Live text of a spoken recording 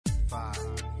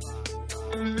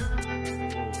Hello,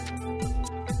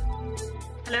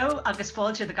 agus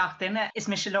fáilte the gach duine is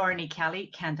Micheál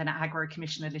Kelly, Candana Agua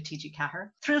Commissioner Letiji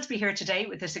Cahar. Thrilled to be here today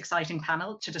with this exciting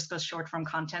panel to discuss short-form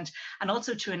content and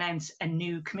also to announce a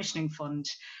new commissioning fund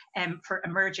for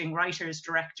emerging writers,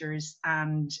 directors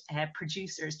and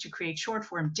producers to create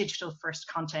short-form digital-first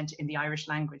content in the Irish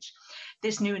language.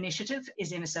 This new initiative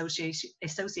is in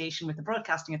association with the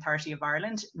Broadcasting Authority of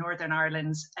Ireland, Northern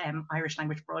Ireland's Irish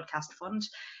Language Broadcast Fund,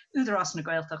 Údarás na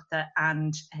Gaeltachta,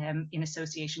 and in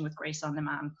association with Grace on the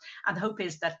Man. And the hope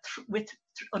is that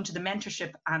under the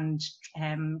mentorship and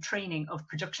training of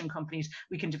production companies,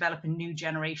 we can develop a new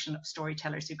generation of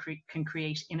storytellers who can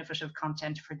create innovative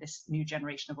content for this new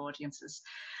generation of audiences.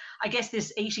 I guess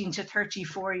this 18 to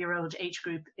 34-year-old age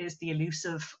group is the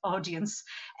elusive audience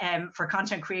for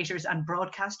content creators and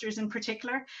broadcasters in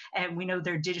particular. We know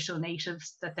they're digital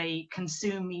natives, that they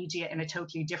consume media in a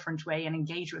totally different way and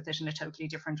engage with it in a totally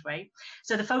different way.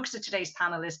 So the focus of today's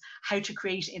panel is how to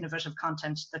create innovative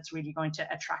content that's really going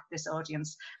to attract this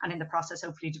audience, and in the process,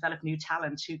 hopefully develop new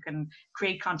talent who can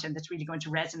create content that's really going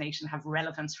to resonate and have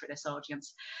relevance for this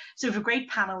audience. So we have a great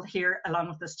panel here along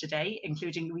with us today,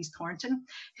 including Louise Thornton,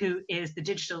 who is the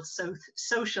Digital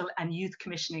Social and Youth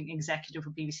Commissioning Executive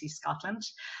of BBC Scotland.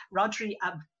 Rodri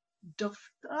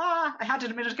I had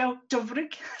it a minute ago,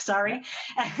 Dovrik, sorry,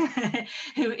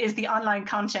 who is the Online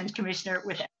Content Commissioner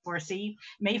with S03E06.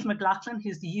 Maeve McLaughlin,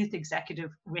 who's the Youth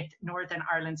Executive with Northern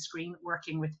Ireland Screen,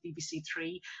 working with BBC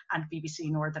Three and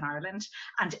BBC Northern Ireland,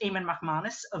 and Eamon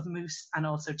McManus of Moose and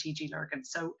also TG Lurgan.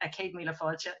 So, Céad Míle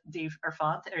Fáilte, Díobh ar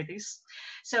fad ar dús.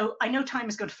 So, I know time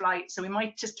is going to fly, so we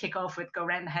might just kick off with go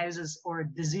around the houses or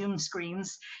the Zoom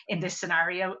screens in this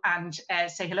scenario and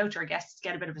say hello to our guests,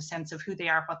 get a bit of a sense of who they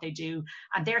are, what they do,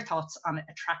 and their thoughts on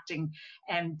attracting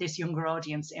this younger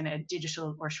audience in a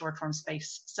digital or short form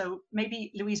space. So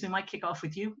maybe Louise, we might kick off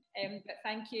with you. But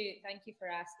thank you for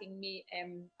asking me.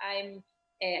 I'm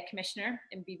a commissioner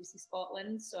in BBC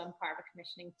Scotland, so I'm part of a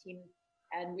commissioning team,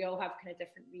 and we all have kind of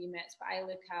different remits, but I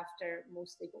look after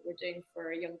mostly what we're doing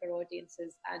for younger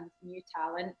audiences and new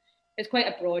talent. It's quite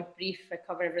a broad brief. I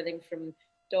cover everything from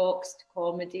docs to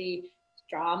comedy,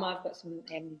 drama. I've got some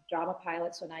drama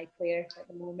pilots on iPlayer at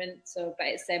the moment. So, but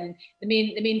it's the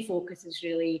main focus is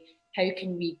really how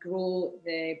can we grow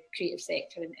the creative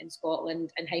sector in Scotland,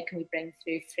 and how can we bring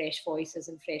through fresh voices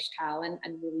and fresh talent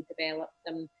and really develop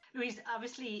them. Louise,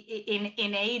 obviously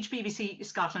in age, BBC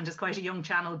Scotland is quite a young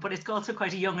channel, but it's also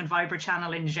quite a young and vibrant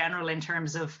channel in general in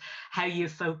terms of how you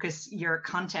focus your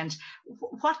content.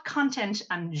 What content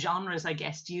and genres, I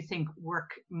guess, do you think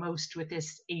work most with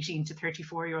this 18 to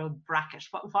 34-year-old bracket?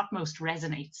 What most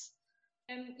resonates?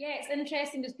 Yeah, it's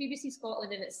interesting because BBC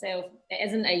Scotland in itself, it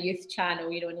isn't a youth channel,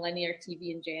 and linear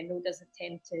TV in general doesn't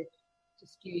tend to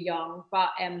skew young. But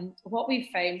what we've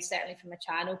found, certainly from a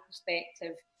channel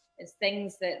perspective, is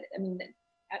things that,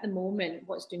 at the moment,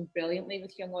 what's doing brilliantly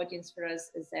with young audience for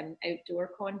us is outdoor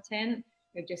content.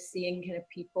 You're just seeing kind of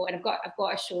people, and I've got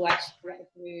a show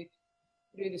actually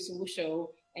through the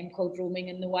social called Roaming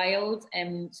in the Wild.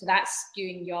 So that's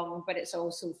skewing young, but it's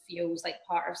also feels like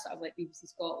part of sort of like BBC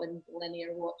Scotland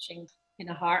linear watching in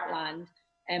a heartland.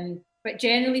 But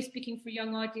generally speaking, for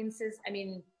young audiences,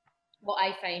 what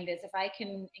I find is if I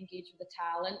can engage with a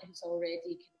talent who's already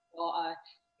kind of got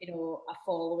a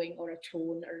following or a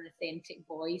tone or an authentic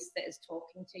voice that is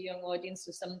talking to a young audience.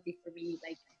 So somebody for me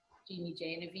like Jeannie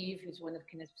Genevieve, who's one of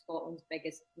kind of Scotland's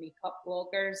biggest makeup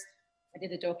bloggers. I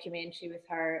did a documentary with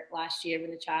her last year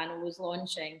when the channel was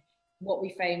launching. What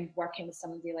we found working with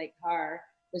somebody like her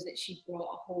was that she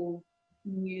brought a whole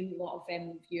new lot of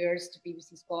viewers to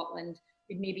BBC Scotland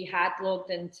who maybe had logged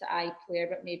into iPlayer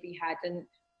but maybe hadn't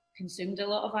consumed a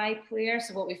lot of iPlayer.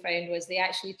 So what we found was they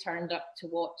actually turned up to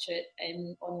watch it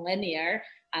on linear,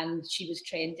 and she was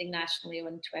trending nationally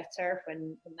on Twitter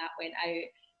when that went out.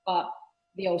 But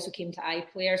they also came to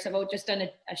iPlayer. So I've just done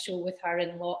a show with her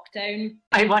in lockdown.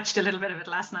 I watched a little bit of it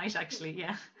last night, actually,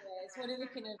 yeah. It's one of the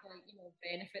kind of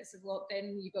benefits of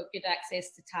lockdown. You got good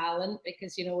access to talent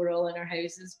because, we're all in our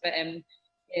houses. But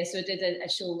so I did a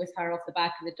show with her off the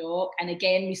back of the dock. And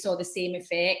again, we saw the same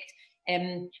effect.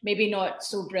 Maybe not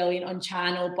so brilliant on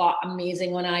channel, but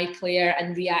amazing on iPlayer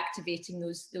and reactivating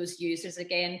those users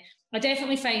again. I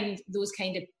definitely find those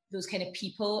kind of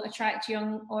people attract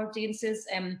young audiences.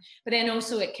 But then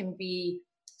also it can be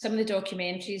some of the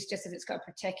documentaries, just if it's got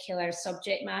a particular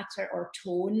subject matter or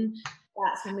tone,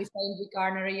 that's when we find we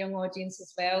garner a young audience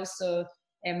as well. So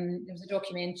there was a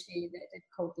documentary that I did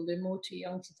called Lumo, Too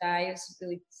Young to Die. It's a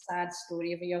really sad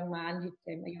story of a young man,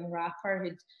 a young rapper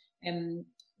who'd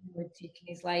taken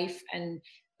his life,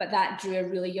 but that drew a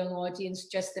really young audience.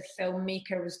 Just the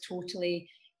filmmaker was totally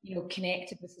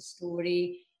connected with the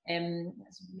story.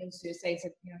 Suicide's a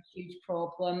huge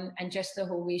problem, and just the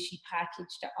whole way she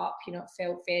packaged it up, it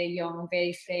felt very young,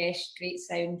 very fresh, great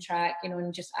soundtrack,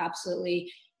 and just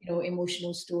absolutely,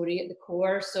 emotional story at the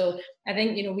core. So I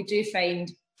think, we do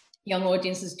find young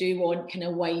audiences do want kind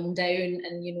of wind down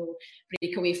and,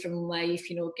 break away from life,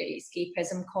 get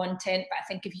escapism content. But I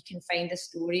think if you can find a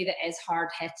story that is hard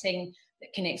hitting,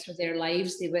 that connects with their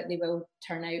lives, they will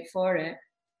turn out for it.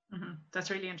 Mm-hmm. That's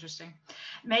really interesting.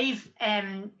 Maeve,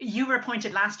 you were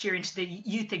appointed last year into the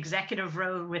youth executive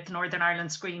role with Northern Ireland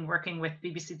Screen, working with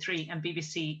BBC Three and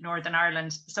BBC Northern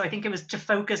Ireland. So I think it was to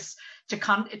focus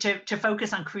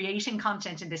on creating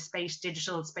content in this space,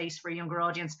 digital space for a younger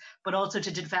audience, but also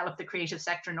to develop the creative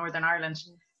sector in Northern Ireland.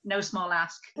 No small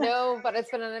ask. No, but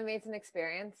it's been an amazing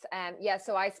experience.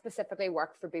 So I specifically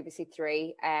worked for BBC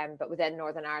Three, but within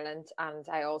Northern Ireland, and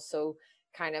I also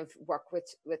kind of work with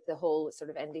the whole sort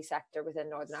of indie sector within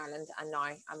Northern Ireland, and now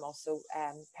I'm also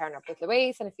pairing up with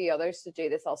Louise and a few others to do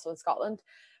this also in Scotland.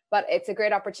 But it's a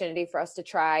great opportunity for us to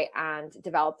try and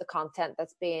develop the content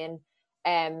that's being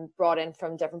brought in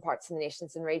from different parts of the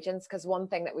nations and regions, because one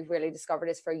thing that we've really discovered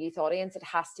is for a youth audience, it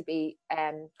has to be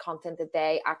content that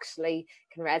they actually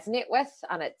can resonate with,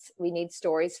 and we need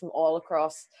stories from all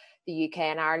across the UK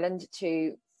and Ireland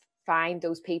to find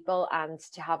those people and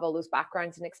to have all those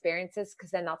backgrounds and experiences,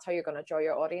 because then that's how you're going to draw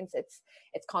your audience. It's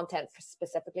content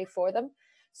specifically for them.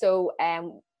 So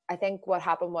I think what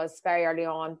happened was very early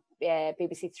on,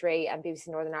 BBC Three and BBC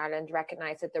Northern Ireland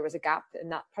recognised that there was a gap in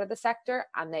that part of the sector,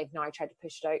 and they've now tried to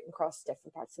push it out across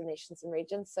different parts of the nations and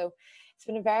regions. So it's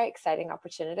been a very exciting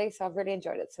opportunity. So I've really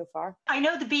enjoyed it so far. I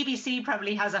know the BBC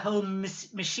probably has a whole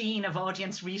machine of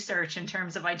audience research in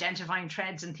terms of identifying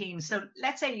trends and themes. So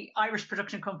let's say Irish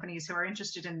production companies who are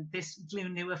interested in this Blue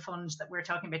Nua fund that we're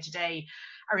talking about today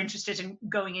are interested in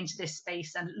going into this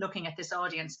space and looking at this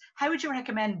audience. How would you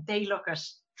recommend they look at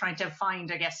trying to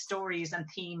find, I guess, stories and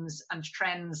themes and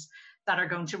trends that are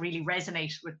going to really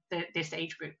resonate with this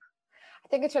age group? I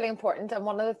think it's really important. And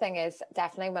one of the things is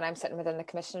definitely when I'm sitting within the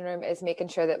commissioning room is making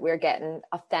sure that we're getting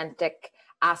authentic,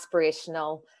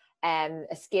 aspirational,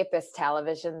 escapist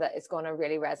television that is going to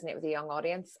really resonate with the young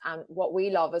audience. And what we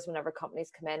love is whenever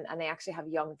companies come in and they actually have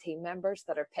young team members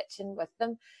that are pitching with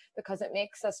them, because it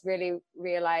makes us really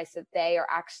realize that they are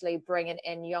actually bringing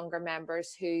in younger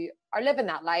members who are living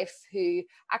that life, who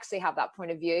actually have that point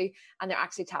of view, and they're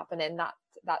actually tapping in that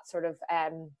sort of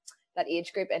that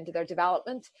age group into their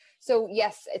development. So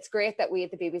yes, it's great that we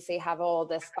at the BBC have all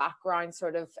this background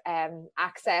sort of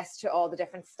access to all the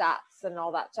different stats and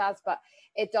all that jazz, but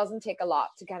it doesn't take a lot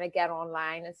to kind of get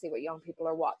online and see what young people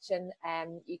are watching.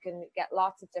 You can get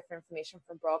lots of different information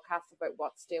from broadcasts about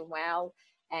what's doing well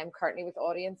currently with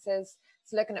audiences.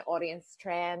 So looking at audience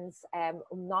trends,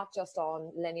 not just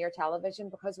on linear television,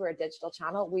 because we're a digital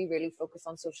channel, we really focus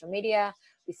on social media.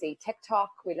 We see TikTok,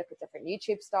 we look at different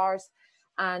YouTube stars.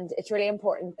 And it's really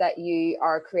important that you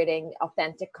are creating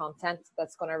authentic content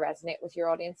that's going to resonate with your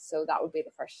audience. So that would be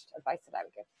the first advice that I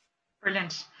would give.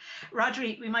 Brilliant.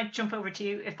 Rodri, we might jump over to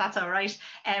you if that's all right.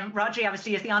 Rodri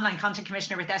obviously is the online content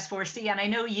commissioner with S04C, and I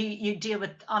know you deal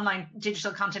with online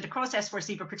digital content across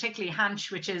S04C, but particularly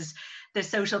Hanch, which is the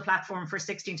social platform for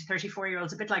 16 to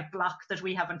 34-year-olds, a bit like Block that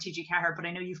we have on TG Cahir, but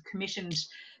I know you've commissioned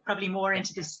probably more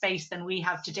into this space than we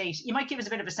have to date. You might give us a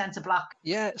bit of a sense of Block.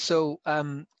 Yeah, so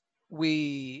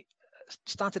we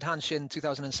started Hanch in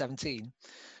 2017.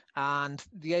 And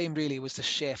the aim really was to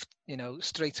shift,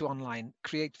 straight to online,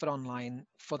 create for online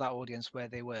for that audience where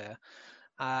they were.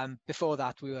 Before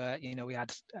that, we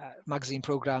had magazine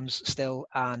programs still,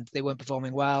 and they weren't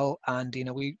performing well. And,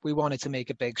 we wanted to make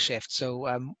a big shift.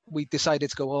 So we decided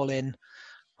to go all in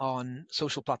on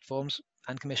social platforms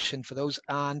and commission for those.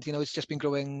 And, it's just been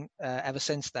growing ever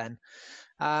since then.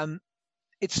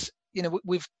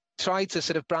 We've tried to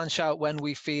sort of branch out when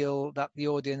we feel that the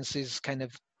audience is kind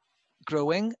of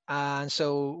growing, and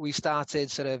so we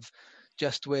started sort of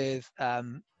just with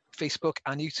Facebook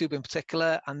and YouTube in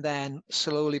particular, and then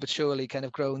slowly but surely kind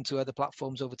of grown to other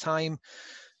platforms over time,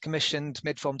 commissioned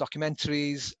mid-form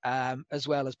documentaries as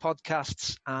well as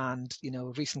podcasts, and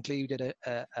recently we did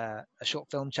a short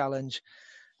film challenge.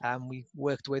 We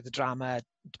worked with the drama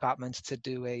department to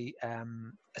do a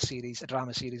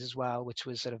drama series as well, which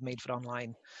was sort of made for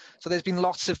online. So there's been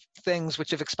lots of things which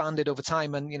have expanded over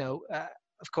time, and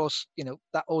of course,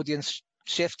 that audience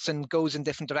shifts and goes in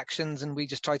different directions, and we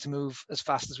just try to move as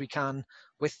fast as we can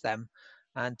with them.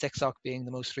 And TikTok being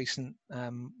the most recent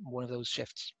one of those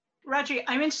shifts. Roger,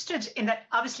 I'm interested in that.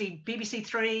 Obviously, BBC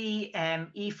Three,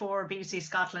 E4, BBC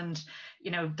Scotland,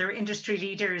 they're industry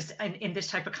leaders in this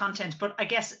type of content. But I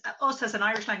guess us as an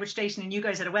Irish language station and you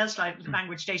guys at a Welsh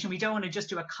language station, we don't want to just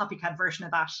do a copycat version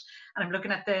of that. And I'm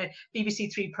looking at the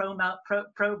BBC Three promo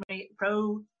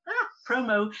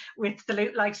with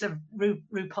the likes of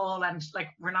RuPaul, and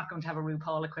we're not going to have a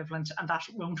RuPaul equivalent, and that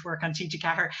won't work on TG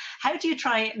Cahir. How do you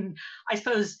try and, I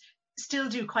suppose, still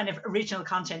do kind of original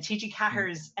content? TG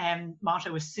Cahir's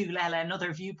motto is Sue Lella,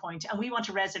 another viewpoint, and we want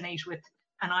to resonate with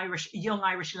an young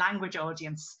Irish language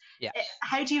audience. Yeah.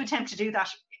 How do you attempt to do that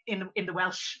in the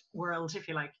Welsh world, if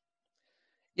you like?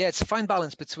 Yeah, it's a fine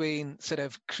balance between sort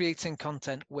of creating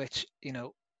content which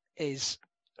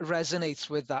resonates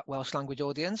with that Welsh language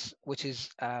audience, which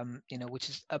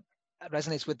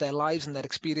resonates with their lives and their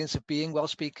experience of being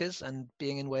Welsh speakers and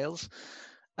being in Wales,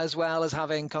 as well as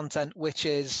having content which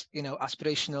is,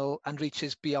 aspirational and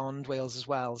reaches beyond Wales as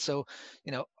well. So,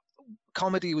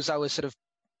 comedy was our sort of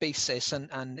basis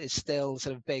and is still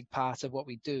sort of big part of what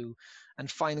we do,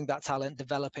 and finding that talent,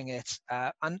 developing it.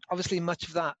 And obviously much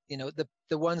of that,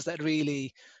 the ones that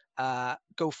really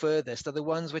go furthest are the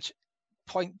ones which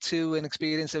point to an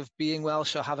experience of being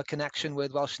Welsh or have a connection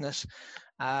with Welshness.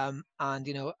 And,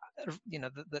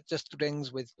 that just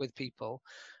rings with people.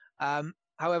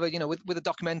 However, with the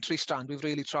documentary strand, we've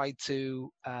really tried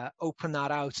to open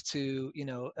that out to,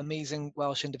 amazing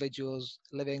Welsh individuals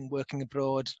living, working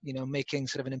abroad, making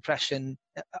sort of an impression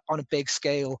on a big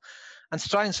scale, and to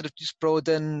try and sort of just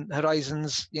broaden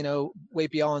horizons, way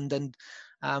beyond, and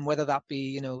whether that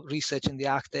be, research in the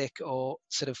Arctic or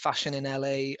sort of fashion in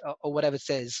LA or whatever it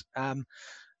is.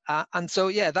 And so,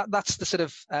 yeah, that's the sort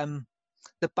of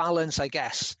the balance, I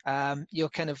guess. You're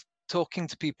kind of talking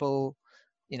to people,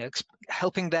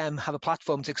 helping them have a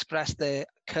platform to express their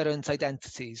current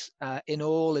identities in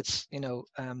all its,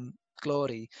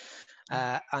 glory,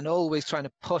 and always trying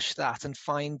to push that and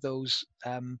find those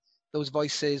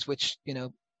voices which,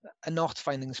 are not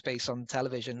finding space on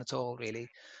television at all, really.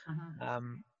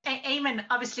 Eamon,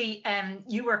 obviously,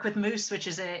 you work with Moose, which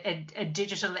is a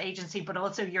digital agency, but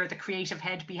also you're the creative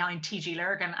head behind TG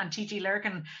Lurgan, and TG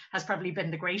Lurgan has probably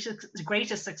been the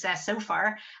greatest success so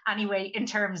far, anyway, in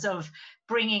terms of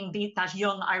bringing that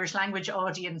young Irish language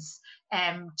audience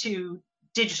to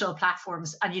digital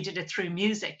platforms, and you did it through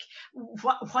music.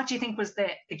 What do you think was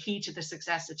the key to the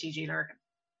success of TG Lurgan?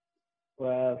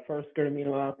 Well, first,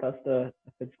 that's the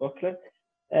booklet.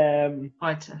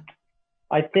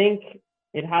 I think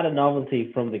it had a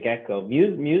novelty from the get-go.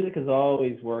 Music has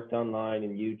always worked online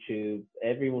and YouTube.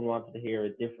 Everyone wanted to hear a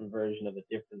different version of a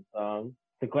different song.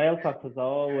 The Gaeltacht has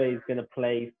always been a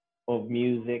place of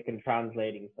music and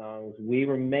translating songs. We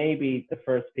were maybe the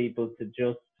first people to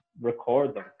just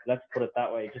record them. Let's put it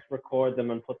that way. Just record them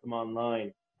and put them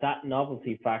online. That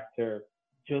novelty factor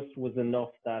just was enough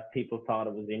that people thought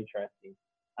it was interesting.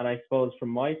 And I suppose from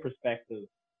my perspective,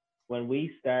 when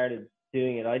we started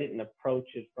doing it, I didn't approach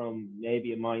it from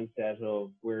maybe a mindset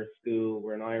of we're a school,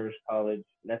 we're an Irish college,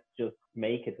 let's just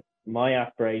make it. My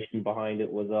aspiration behind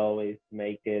it was always to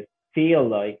make it feel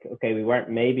like, okay, we weren't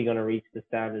maybe going to reach the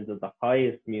standards of the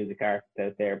highest music artists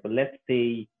out there, but let's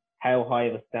see how high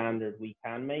of a standard we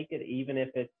can make it, even if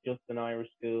it's just an Irish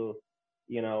school,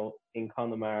 in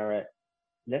Connemara.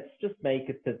 Let's just make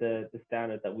it to the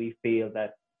standard that we feel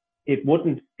that it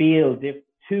wouldn't feel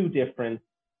too different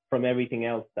from everything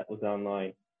else that was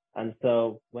online. And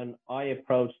so when I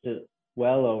approached it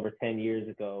well over 10 years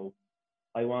ago,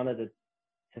 I wanted it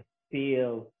to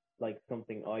feel like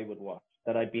something I would watch,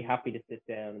 that I'd be happy to sit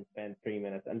down and spend 3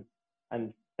 minutes.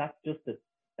 And that's just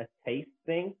a taste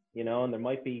thing, and there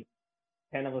might be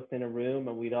 10 of us in a room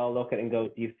and we'd all look at it and go,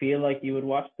 do you feel like you would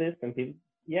watch this? And people,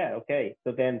 yeah, okay.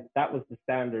 So then that was the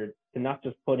standard, to not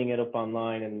just putting it up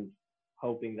online and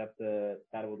hoping that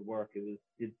it would work. It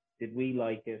was, did we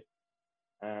like it?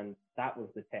 And that was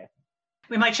the test.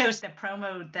 We might show the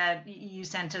promo that you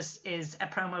sent us is a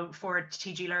promo for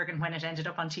TG Lurgan when it ended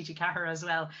up on TG Cahir as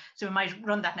well. So we might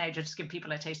run that now just to give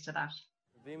people a taste of that.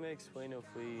 Bhí mé explain if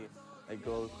we ag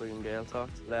dul chuig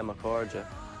Gaeltacht le a cóide,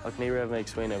 ach ní raibh mé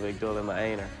explain if ag dul im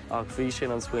éinear. Ach bhí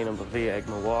sin an splain ba bhí ag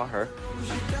mo wathair.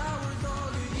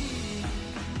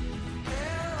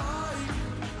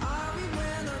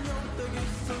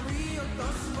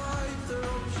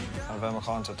 Bheith mar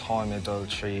chanta táimid dul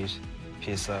tríd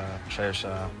píosa tréirse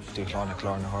dúchláinna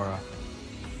clár na hora.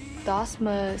 Das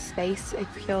ma space ag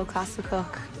ceol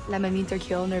clasacach le ma míntar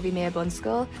ceol nar bhí mé a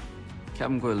bunscoil.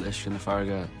 Ceapan gúil isce na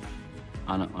farga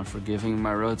an forgiving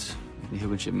mar rud, ní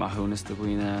thugann si maithúnas do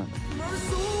bhuine.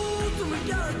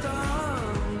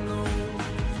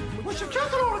 What's your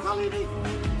cattle on, Kalini?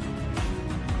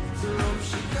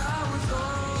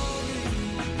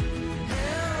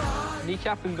 ní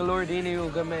ceapan golóir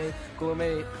daoine go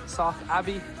mé soft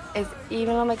Abbey. Is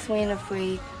even am explain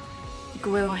faoi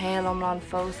gohfuil héil am lá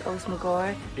fós os mo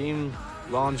góir. Bhím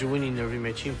lán de winning a bhí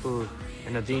mé timppla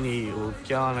ina daoine ó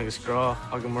ceann agus grá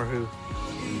aga marthú.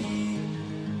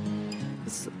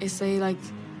 Is é like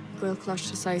gohfuil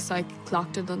cloiste sais like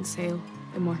clocked on sale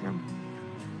I mórtham.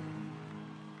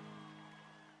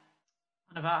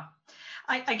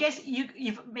 I guess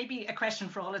you've maybe a question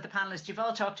for all of the panelists. You've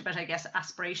all talked about, I guess,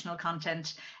 aspirational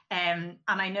content, and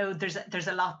I know there's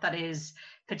a lot that is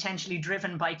potentially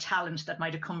driven by talent that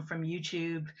might have come from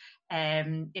YouTube,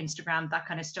 Instagram, that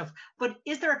kind of stuff. But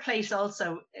is there a place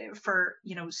also for,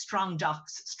 you know, strong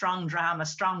docs, strong drama,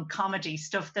 strong comedy,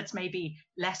 stuff that's maybe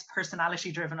less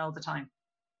personality driven all the time?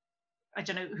 I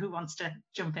don't know who wants to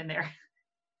jump in there.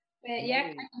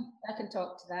 Yeah, I can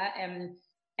talk to that.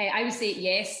 I would say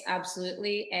yes,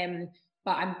 absolutely.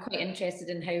 But I'm quite interested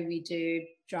in how we do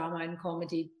drama and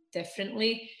comedy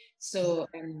differently. So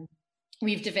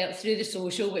we've developed through the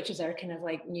social, which is our kind of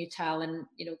like new talent,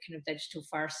 you know, kind of digital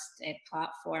first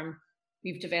platform.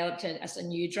 We've developed a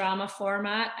new drama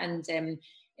format, and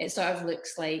it sort of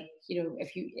looks like, you know,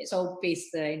 it's all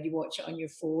based around you watch it on your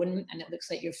phone, and it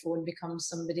looks like your phone becomes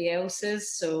somebody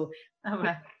else's. So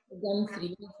we've done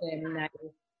 3 of them now.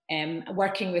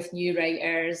 Working with new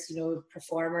writers, you know,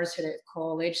 performers who are at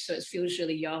college, so it feels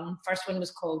really young. First one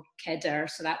was called Kidder,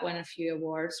 so that won a few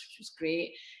awards, which was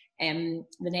great. The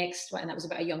next one, that was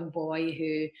about a young boy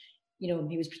who, you know,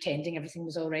 he was pretending everything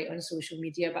was all right on social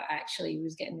media, but actually he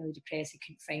was getting really depressed. He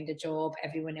couldn't find a job.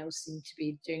 Everyone else seemed to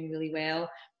be doing really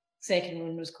well. Second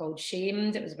one was called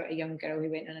Shamed. It was about a young girl who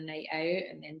went on a night out,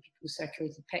 and then people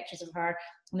circulated pictures of her.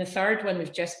 And the third one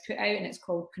we've just put out, and it's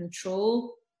called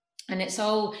Control. And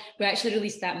we actually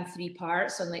released that in 3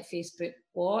 parts on like Facebook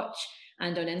Watch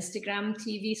and on Instagram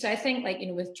TV. So I think, like, you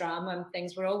know, with drama and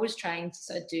things, we're always trying to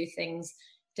sort of do things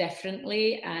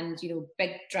differently, and, you know,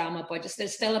 big drama budgets.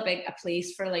 There's still a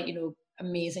place for, like, you know,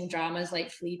 amazing dramas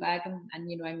like Fleabag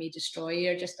and you know, I May Destroy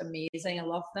You are just amazing. I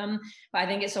love them. But I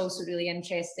think it's also really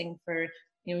interesting for,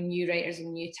 you know, new writers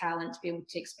and new talent to be able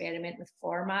to experiment with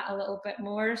format a little bit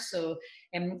more. So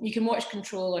you can watch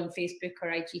Control on Facebook or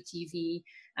IGTV.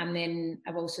 And then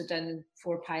I've also done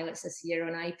 4 pilots this year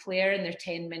on iPlayer, and they're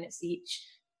 10 minutes each.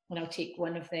 And I'll take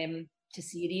one of them to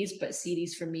series, but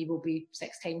series for me will be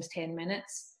 6 times 10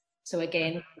 minutes. So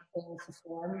again, the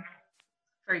form.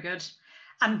 Very good.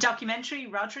 And documentary,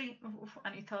 Rodri,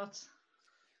 any thoughts?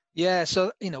 Yeah,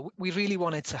 so, you know, we really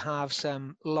wanted to have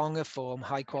some longer form,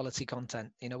 high quality content.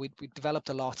 You know, we developed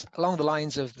a lot along the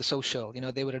lines of the social. You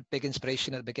know, they were a big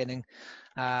inspiration at the beginning.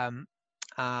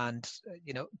 And,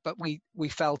 you know, but we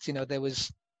felt, you know, there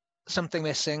was something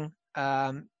missing,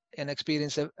 an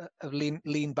experience of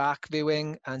lean back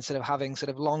viewing and sort of having sort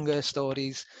of longer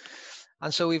stories.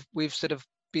 And so we've sort of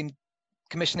been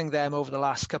commissioning them over the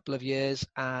last couple of years.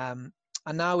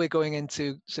 And now we're going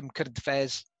into some current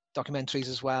affairs documentaries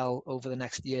as well over the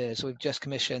next year. So we've just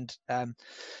commissioned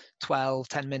 12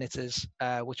 10-minuters,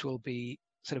 which will be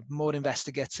sort of more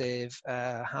investigative,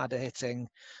 harder hitting,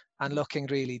 and looking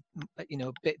really, you know,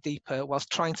 a bit deeper, whilst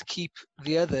trying to keep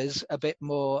the others a bit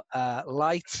more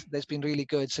light. There's been really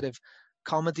good sort of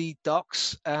comedy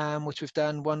docs, which we've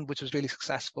done. One which was really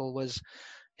successful was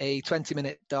a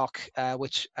 20-minute doc,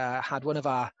 which had one of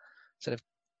our sort of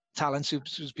talents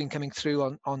who's been coming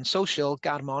through on social,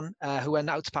 Garmon, who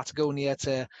went out to Patagonia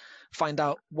to find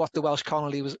out what the Welsh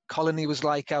colony was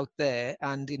like out there,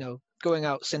 and, you know, going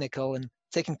out cynical and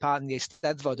taking part in the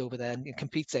Eisteddfod over there and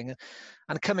competing,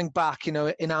 and coming back, you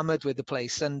know, enamored with the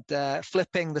place and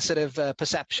flipping the sort of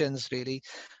perceptions, really.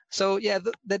 So yeah,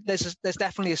 there's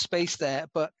definitely a space there,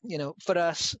 but, you know, for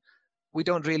us, we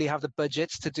don't really have the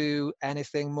budgets to do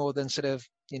anything more than sort of,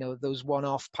 you know, those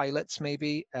one-off pilots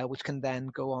maybe, which can then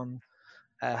go on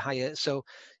higher. So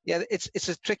yeah, it's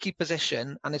a tricky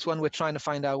position, and it's one we're trying to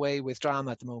find our way with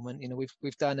drama at the moment. You know,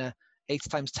 we've done a 8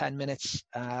 times 10 minutes,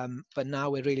 but now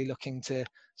we're really looking to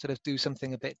sort of do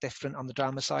something a bit different on the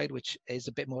drama side, which is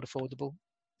a bit more affordable.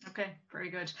 Okay,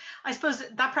 very good. I suppose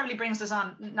that probably brings us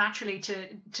on naturally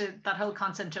to that whole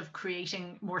concept of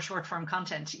creating more short form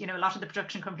content. You know, a lot of the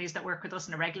production companies that work with us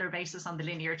on a regular basis on the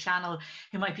linear channel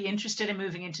who might be interested in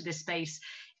moving into this space,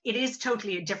 it is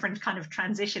totally a different kind of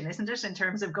transition, isn't it, in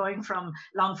terms of going from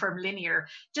long form linear,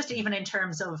 just even in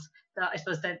terms of I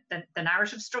suppose the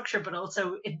narrative structure, but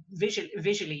also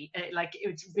visually, like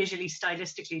it's visually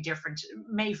stylistically different.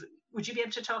 Maeve, would you be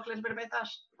able to talk a little bit about that?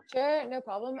 Sure, no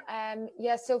problem.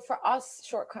 Yeah, so for us,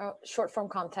 short form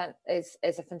content is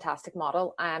a fantastic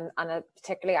model. And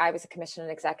particularly, I was a commissioning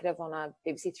executive on a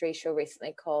BBC 3 show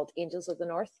recently called Angels of the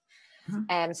North.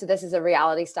 So this is a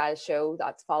reality style show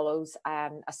that follows a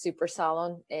super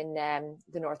salon in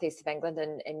the northeast of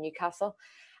England in Newcastle.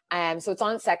 So it's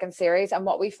on its second series, and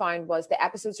what we found was the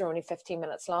episodes are only 15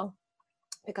 minutes long,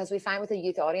 because we find with a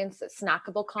youth audience that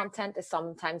snackable content is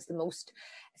sometimes the most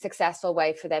successful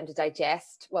way for them to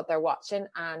digest what they're watching.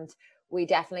 And we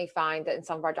definitely find that in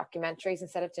some of our documentaries,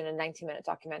 instead of doing a 90-minute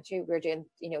documentary, we're doing,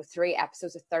 3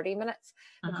 episodes of 30 minutes,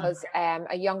 because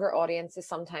a younger audience is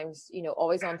sometimes,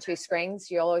 always on 2 screens.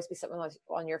 You'll always be sitting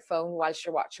on your phone whilst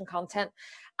you're watching content,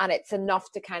 and it's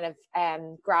enough to kind of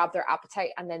grab their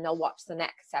appetite, and then they'll watch the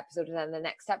next episode and then the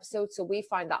next episode. So we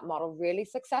find that model really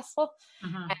successful,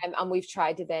 and we've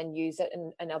tried to then use it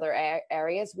in other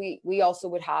areas. We also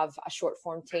would have a short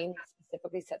form team that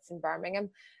specifically sits in Birmingham,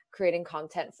 creating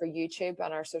content for YouTube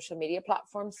and our social media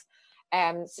platforms.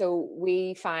 So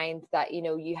we find that,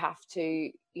 you have to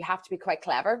be quite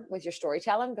clever with your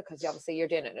storytelling, because obviously you're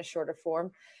doing it in a shorter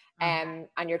form, and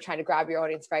you're trying to grab your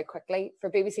audience very quickly. For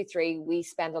BBC Three, we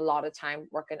spend a lot of time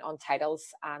working on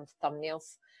titles and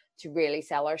thumbnails to really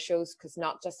sell our shows, because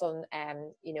not just on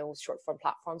short form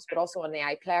platforms, but also on the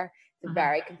iPlayer. It's a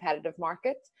very competitive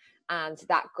market, and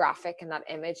that graphic and that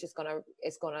image is gonna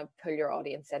pull your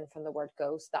audience in from the word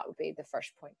go. So that would be the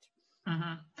first point.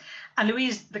 And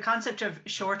Louise, the concept of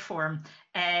short form,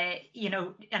 and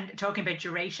talking about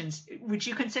durations, would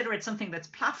you consider it something that's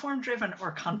platform driven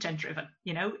or content driven?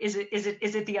 Is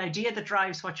it the idea that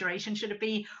drives what duration should it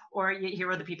be, or you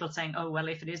hear other people saying, oh well,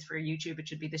 if it is for YouTube it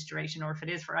should be this duration, or if it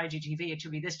is for IGTV it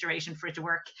should be this duration for it to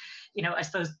work? I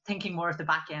suppose thinking more of the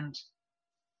back end.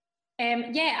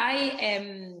 I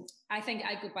think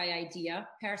I go by idea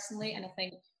personally, and I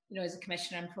think, as a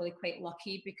commissioner, I'm probably quite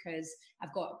lucky because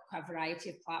I've got quite a variety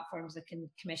of platforms I can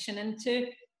commission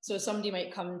into. So somebody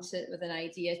might come with an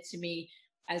idea to me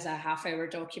as a half-hour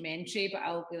documentary, but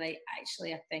I'll be like,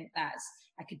 actually, I think I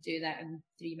could do that in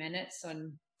 3 minutes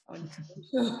on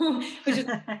which is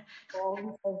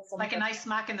like a nice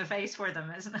smack in the face for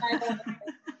them, isn't it?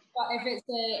 But if it's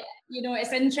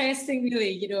it's interesting,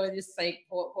 really, just like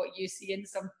what you see in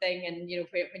something, and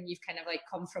when you've kind of like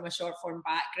come from a short form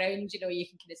background, you can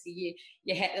kind of see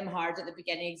you hit them hard at the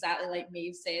beginning, exactly like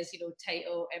Maeve says,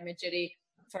 title, imagery,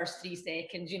 first 3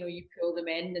 seconds, you pull them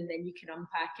in, and then you can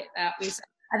unpack it that way. So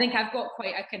I think I've got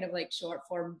quite a kind of like short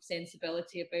form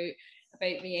sensibility about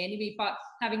me anyway. But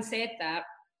having said that,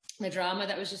 the drama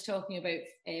that I was just talking about,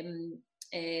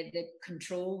 the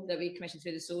control that we commissioned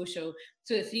through the social.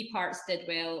 So the 3 parts did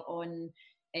well on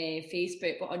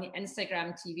Facebook, but on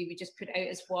Instagram TV, we just put out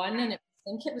as one, and I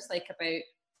think it was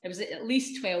at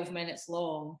least 12 minutes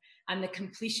long, and the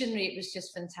completion rate was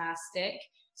just fantastic.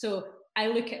 So I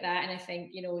look at that and I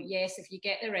think, yes, if you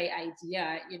get the right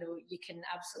idea, you can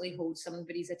absolutely hold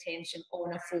somebody's attention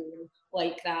on a phone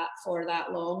like that for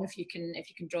that long if you can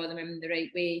draw them in the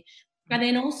right way. And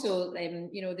then also,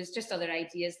 there's just other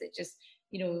ideas that just,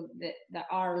 that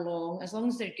are long, as long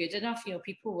as they're good enough,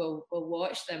 people will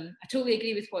watch them. I totally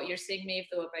agree with what you're saying, Maeve,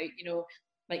 though, about,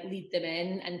 like lead them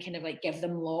in and kind of like give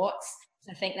them lots.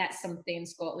 I think that's something in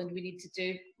Scotland we need to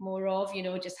do more of,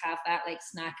 just have that like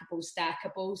snackable,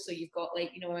 stackable. So you've got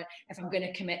like, if I'm going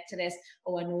to commit to this,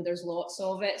 I know there's lots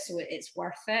of it, so it's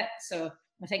worth it. So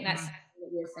I think that's something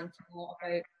that we're thinking a lot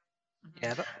about.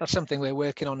 Yeah, that's something we're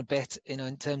working on a bit,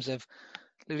 in terms of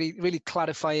really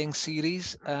clarifying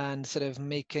series and sort of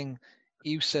making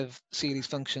use of series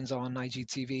functions on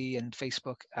IGTV and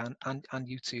Facebook and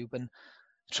YouTube, and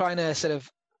trying to sort of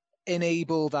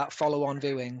enable that follow-on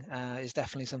viewing is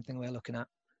definitely something we're looking at.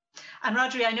 And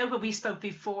Rodri, I know when we spoke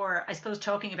before, I suppose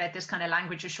talking about this kind of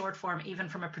language of short form, even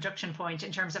from a production point,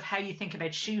 in terms of how you think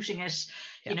about shooting it,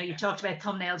 you talked about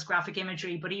thumbnails, graphic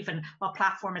imagery, but even what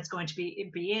platform it's going to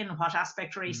be in, what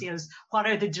aspect ratios, what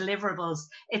are the deliverables.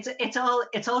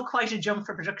 It's all quite a jump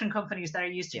for production companies that are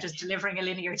used to just delivering a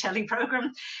linear telly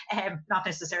program, not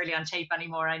necessarily on tape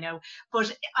anymore, I know.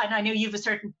 But and I know you've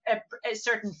a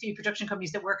certain few production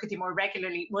companies that work with you more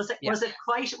regularly. Was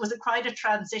it quite a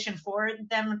transition for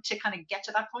them to kind of get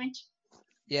to that point?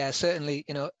 Yeah, certainly.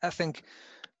 I think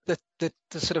the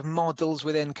sort of models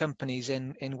within companies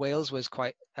in Wales was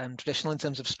quite traditional in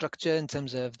terms of structure, in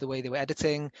terms of the way they were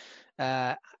editing,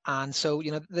 and so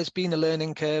there's been a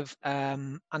learning curve,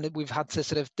 and we've had to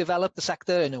sort of develop the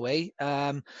sector in a way,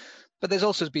 but there's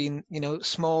also been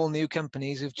small new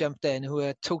companies who've jumped in who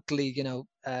are totally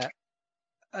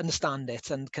understand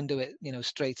it and can do it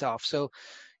straight off. So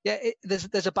yeah,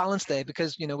 there's a balance there,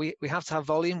 because we have to have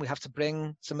volume, we have to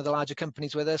bring some of the larger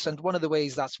companies with us, and one of the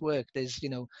ways that's worked is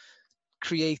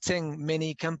creating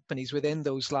mini companies within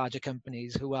those larger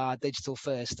companies who are digital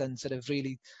first and sort of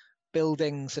really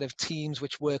building sort of teams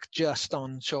which work just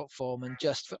on short form and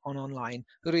just on online,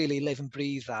 who really live and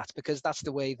breathe that, because that's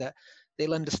the way that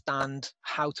they'll understand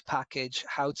how to package,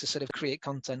 how to sort of create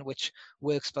content which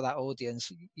works for that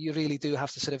audience. You really do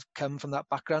have to sort of come from that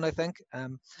background, I think.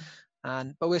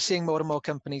 But we're seeing more and more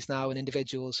companies now and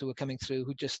individuals who are coming through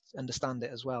who just understand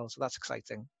it as well. So that's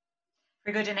exciting.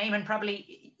 Very good. And Eamon,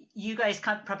 probably you guys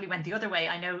probably went the other way.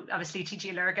 I know obviously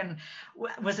TG Lurgan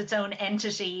was its own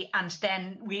entity, and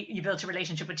then you built a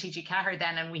relationship with TG Cahir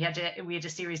then, and we had a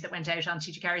series that went out on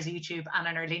TG Cahir's YouTube and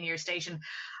on our linear station.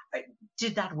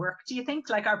 Did that work, do you think?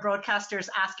 Like, are broadcasters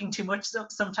asking too much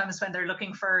sometimes when they're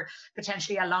looking for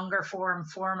potentially a longer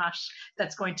format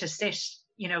that's going to sit,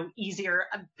 easier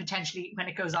potentially when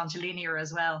it goes on to linear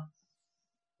as well?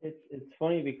 It's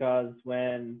funny because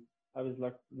when I was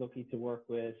lucky to work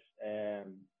with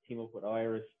team up with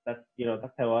Iris, that's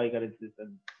how I got into this,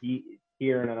 and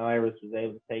Kieran and Iris was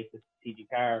able to take this to TG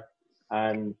Cahir,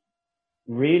 and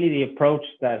really the approach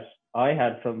that I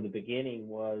had from the beginning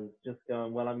was just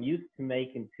going, well, I'm used to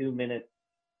making 2-minute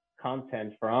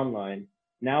content for online.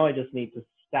 Now I just need to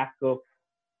stack up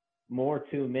more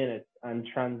 2 minutes and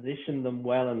transition them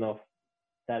well enough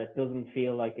that it doesn't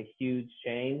feel like a huge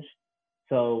change.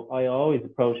 So I always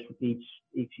approached each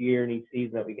year and each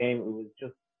season that we came, it was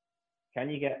just, can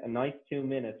you get a nice 2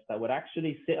 minutes that would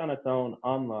actually sit on its own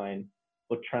online,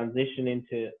 but transition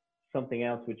into something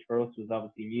else, which for us was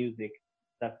obviously music,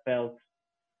 that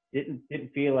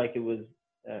didn't feel like it was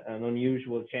an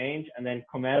unusual change, and then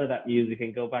come out of that music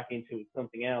and go back into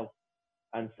something else.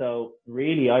 And so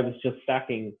really I was just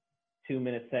stacking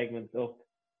 2-minute segments up,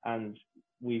 and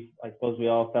I suppose we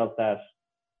all felt that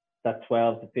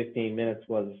 12 to 15 minutes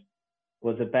was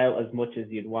about as much as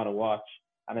you'd want to watch.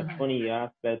 And it's funny you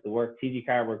asked about the work. TG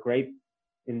Cahir were great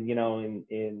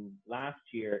in last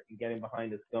year in getting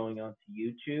behind us going on to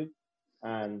YouTube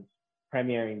and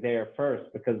premiering there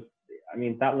first, because I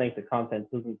mean, that length of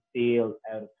content doesn't feel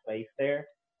out of place there.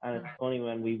 And it's funny,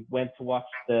 when we went to watch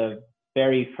the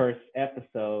very first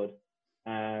episode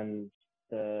and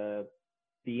the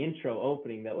intro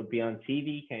opening that would be on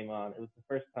TV came on, it was the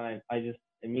first time I just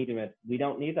immediately went, we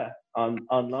don't need that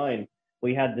online.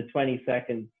 We had the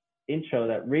 20-second intro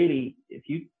that really, if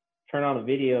you turn on a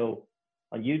video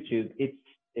on YouTube, it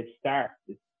starts.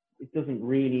 It doesn't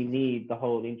really need the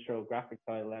whole intro graphic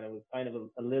title, and it was kind of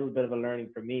a little bit of a learning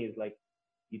for me. Is like,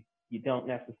 you don't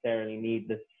necessarily need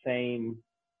the same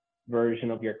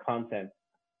version of your content.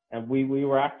 And we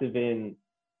were active in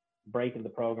breaking the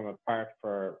program apart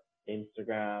for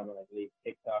Instagram and I believe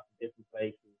TikTok and different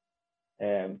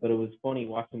places. But it was funny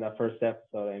watching that first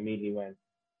episode. I immediately went,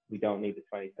 we don't need the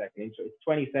 20-second intro. It's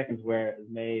 20 seconds where, as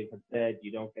Maeve had said,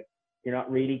 you're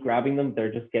not really grabbing them.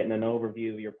 They're just getting an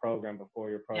overview of your program before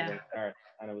your program starts.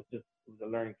 And it was a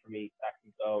learning for me that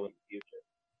can go in the future.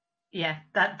 Yeah,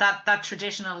 that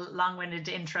traditional long-winded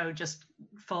intro just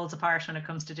falls apart when it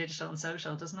comes to digital and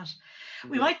social, doesn't it?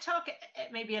 We might talk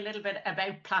maybe a little bit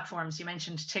about platforms. You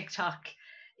mentioned TikTok,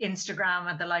 Instagram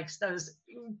and the likes.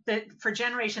 For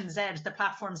Generation Z, the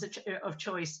platforms of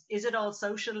choice, is it all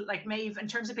social? Like, Maeve, in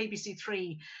terms of BBC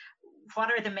Three, what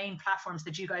are the main platforms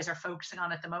that you guys are focusing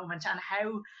on at the moment, and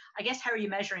how are you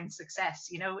measuring success?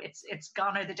 It's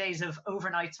gone are the days of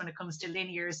overnights when it comes to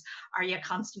linears. Are you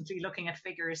constantly looking at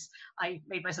figures? I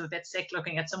made myself a bit sick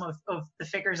looking at some of the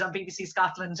figures on BBC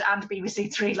Scotland and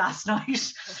BBC Three last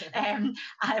night.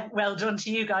 Well done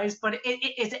to you guys. But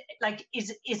is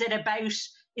it about,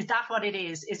 is that what it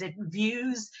is? Is it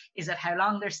views? Is it how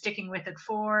long they're sticking with it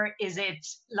for? Is it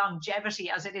longevity?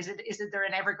 Is there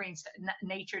an evergreen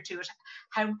nature to it?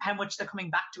 How much they're coming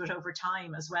back to it over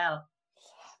time as well?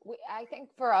 I think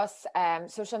for us,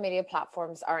 social media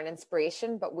platforms are an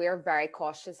inspiration, but we're very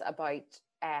cautious about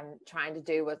trying to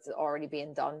do what's already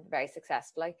being done very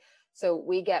successfully. So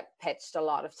we get pitched a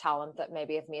lot of talent that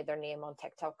maybe have made their name on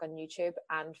TikTok and YouTube.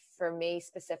 And for me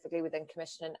specifically within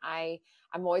commissioning,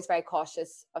 I'm always very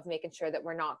cautious of making sure that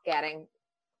we're not getting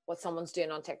what someone's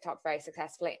doing on TikTok very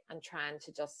successfully and trying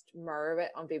to just mirror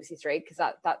it on BBC Three, because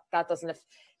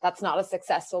that's not a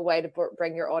successful way to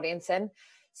bring your audience in.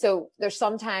 So there's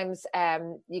sometimes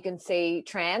you can see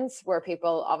trends where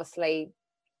people obviously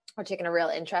are taking a real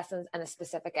interest in a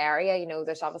specific area.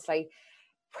 There's obviously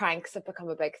pranks have become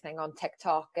a big thing on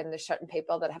TikTok, and there's certain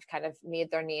people that have kind of made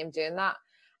their name doing that.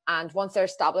 And once they're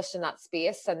established in that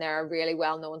space and they're a really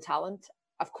well-known talent,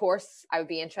 of course, I would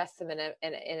be interested in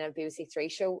a BBC Three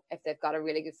show if they've got a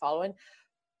really good following.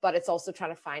 But it's also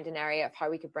trying to find an area of how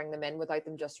we could bring them in without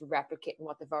them just replicating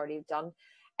what they've already done.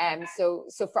 So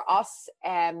for us,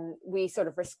 we sort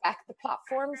of respect the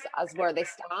platforms as where they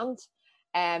stand.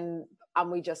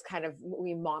 and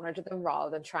we monitor them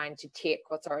rather than trying to take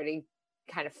what's already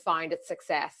kind of found its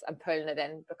success and pulling it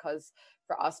in, because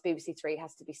for us BBC Three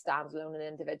has to be standalone and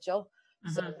individual.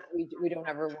 So we don't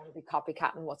ever want to be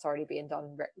copycatting what's already being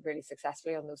done really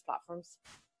successfully on those platforms.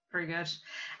 Very good.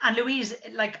 And Louise,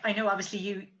 like, I know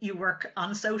obviously you work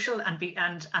on social and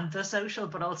the social,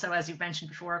 but also, as you've mentioned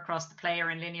before, across the player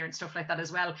and linear and stuff like that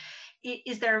as well.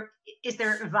 Is there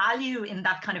value in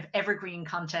that kind of evergreen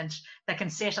content that can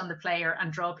sit on the player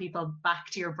and draw people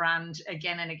back to your brand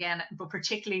again and again, but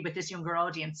particularly with this younger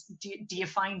audience? Do you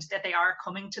find that they are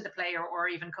coming to the player or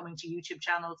even coming to YouTube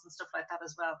channels and stuff like that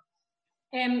as well?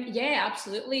 Yeah,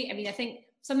 absolutely. I mean, I think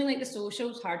something like the social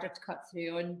is harder to cut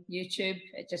through on YouTube.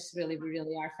 It just we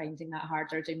really are finding that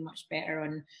harder, doing much better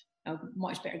on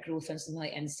much better growth on something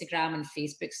like Instagram, and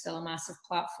Facebook's still a massive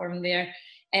platform there.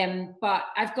 But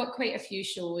I've got quite a few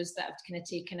shows that have kind of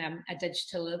taken a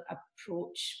digital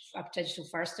approach, a digital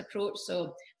first approach. So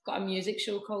I've got a music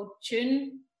show called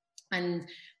Tune, and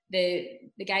the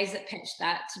guys that pitched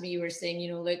that to me were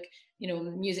saying, look,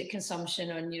 music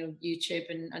consumption on, YouTube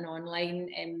and online,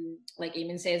 like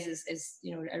Eamon says, is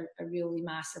a really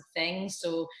massive thing.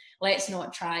 So let's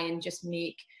not try and just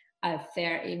make a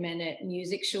 30-minute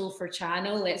music show for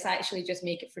channel. Let's actually just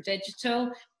make it for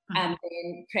digital, and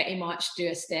then pretty much do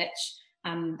a stitch.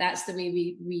 That's the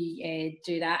way we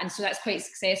do that. And so that's quite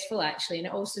successful, actually. And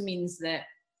it also means that,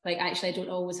 like, actually, I don't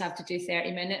always have to do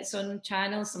 30 minutes on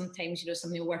channels. Sometimes,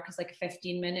 something will work as like a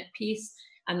 15-minute piece,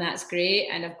 and that's great.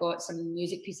 And I've got some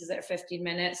music pieces that are 15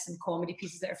 minutes and comedy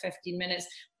pieces that are 15 minutes.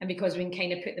 And because we can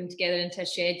kind of put them together into a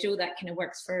schedule, that kind of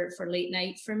works for late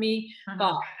night for me.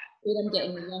 But what I'm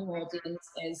getting the young audience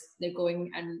is they're going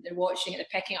and they're watching it,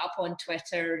 they're picking it up on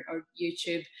Twitter or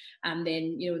YouTube, and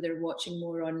then, they're watching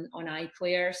more on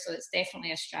iPlayer. So it's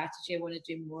definitely a strategy I want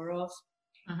to do more of.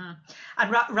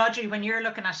 And Rodri, when you're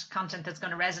looking at content that's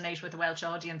going to resonate with the Welsh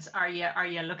audience, are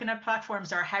you looking at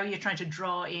platforms, or how are you trying to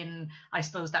draw in, I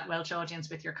suppose, that Welsh audience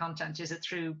with your content? Is it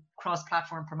through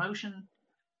cross-platform promotion?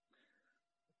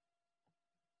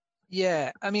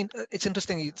 Yeah, I mean, it's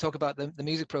interesting you talk about the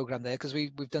music program there, because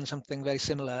we've done something very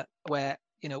similar where,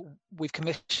 we've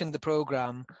commissioned the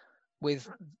program with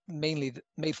mainly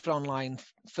made for online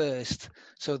first,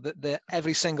 so that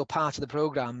every single part of the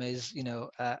program is,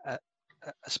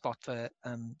 a spot for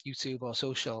YouTube or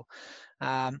social.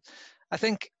 I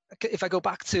think if I go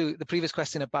back to the previous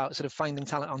question about sort of finding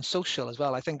talent on social as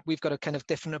well, I think we've got a kind of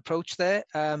different approach there,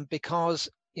 because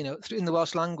in the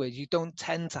Welsh language, you don't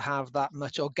tend to have that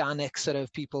much organic sort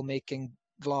of people making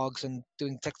vlogs and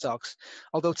doing TikToks,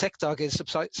 although TikTok is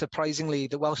surprisingly,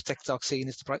 the Welsh TikTok scene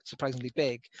is surprisingly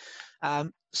big.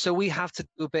 So we have to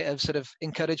do a bit of sort of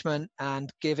encouragement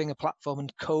and giving a platform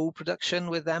and co-production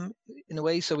with them in a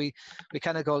way. So we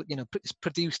kind of go,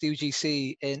 produced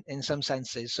UGC in some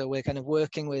senses. So we're kind of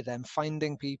working with them,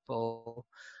 finding people,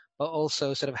 but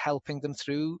also sort of helping them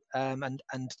through, and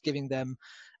giving them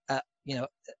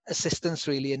assistance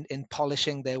really in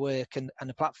polishing their work and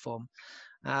the platform.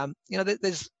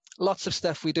 There's lots of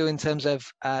stuff we do in terms of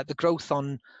the growth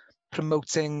on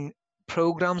promoting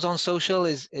programs on social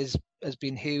has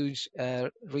been huge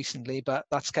recently, but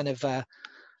that's kind of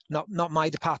not my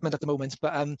department at the moment.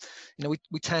 But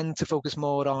we tend to focus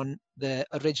more on the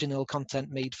original content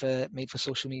made for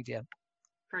social media.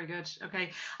 Very good.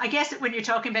 Okay. I guess when you're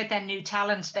talking about then new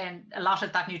talent, then a lot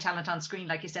of that new talent on screen,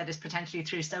 like you said, is potentially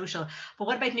through social. But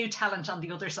what about new talent on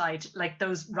the other side, like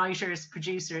those writers,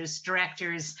 producers,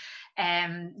 directors,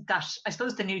 that I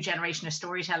suppose the new generation of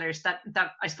storytellers that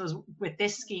I suppose with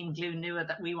this scheme, Glue Nua,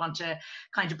 that we want to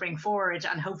kind of bring forward,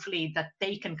 and hopefully that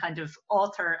they can kind of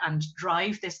author and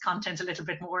drive this content a little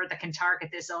bit more that can target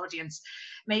this audience.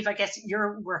 Maeve, I guess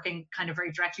you're working kind of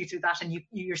very directly through that, and you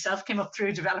yourself came up through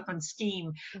a development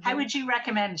scheme. How would you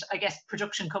recommend, I guess,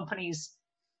 production companies,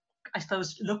 I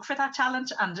suppose, look for that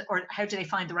talent, or how do they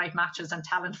find the right matches and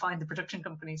talent find the production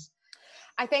companies?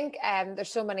 I think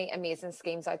there's so many amazing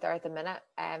schemes out there at the minute,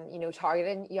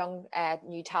 targeting young,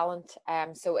 new talent.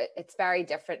 So it's very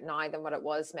different now than what it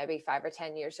was maybe 5 or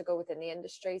 10 years ago within the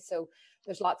industry. So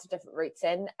there's lots of different routes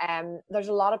in. There's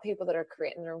a lot of people that are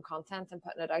creating their own content and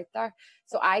putting it out there.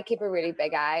 So I keep a really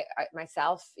big eye out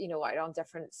myself, out on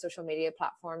different social media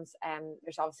platforms.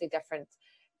 There's obviously different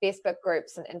Facebook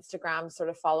groups and Instagram sort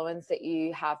of followings that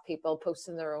you have people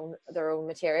posting their own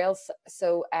materials.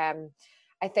 So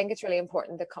I think it's really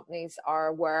important that companies are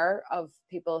aware of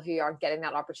people who aren't getting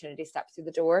that opportunity to step through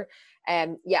the door.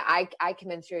 I came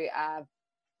in through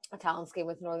a talent scheme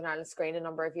with Northern Ireland Screen a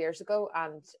number of years ago,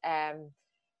 and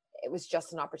it was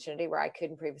just an opportunity where I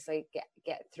couldn't previously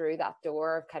get through that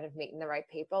door of kind of meeting the right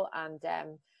people. And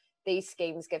these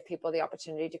schemes give people the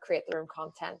opportunity to create their own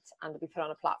content and to be put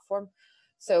on a platform.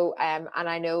 So, and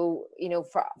I know, you know,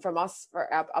 from us,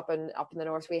 up in the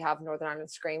north, we have Northern Ireland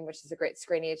Screen, which is a great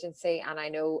screen agency, and I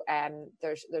know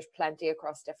there's plenty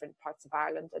across different parts of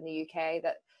Ireland and the UK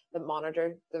that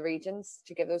monitor the regions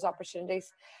to give those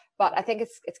opportunities. But I think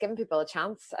it's giving people a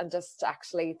chance, and just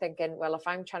actually thinking, well, if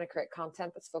I'm trying to create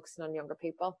content that's focusing on younger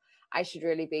people, I should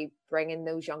really be bringing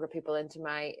those younger people into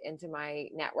my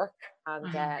network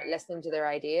and listening to their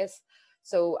ideas.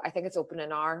 So I think it's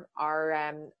opening our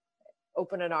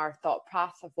thought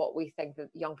path of what we think that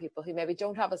young people who maybe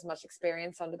don't have as much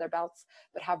experience under their belts,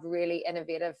 but have really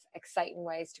innovative, exciting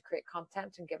ways to create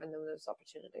content, and giving them those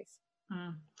opportunities.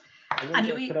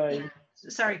 And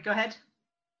sorry, go ahead.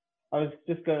 I was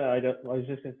just gonna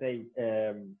say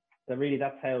that really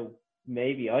that's how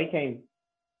maybe I came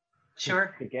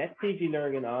to get TG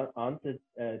Lurgan onto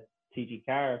TG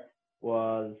Car.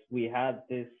 Was we had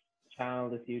this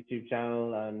YouTube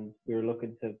channel, and we were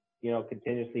looking to, you know,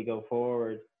 continuously go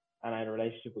forward, and I had a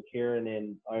relationship with Kieran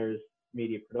in Irish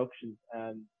Media Productions,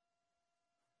 and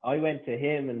I went to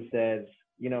him and said,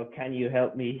 you know, can you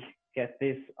help me get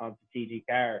this onto TG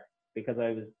Car, because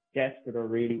I was desperate or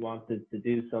really wanted to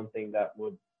do something that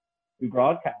would be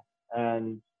broadcast.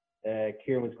 And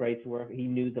Kieran was great to work with. He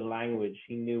knew the language,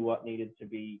 he knew what needed to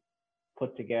be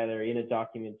put together in a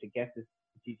document to get this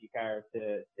to TG Car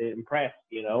to impress,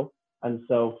 you know. And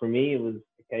so for me, it was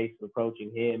a case of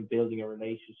approaching him, building a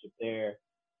relationship there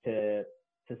to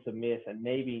submit, and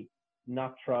maybe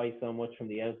not try so much from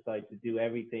the outside to do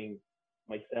everything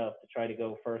myself, to try to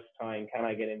go first time, can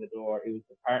I get in the door? It was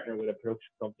to partner with a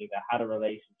production company that had a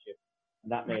relationship,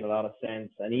 and that made a lot of sense.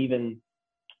 And even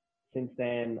since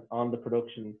then, on the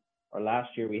production, or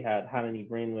last year, we had Hannah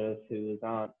Bryn with us, who was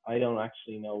on, I don't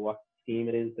actually know what team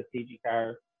it is, the TG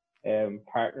Car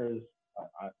partners.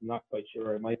 I'm not quite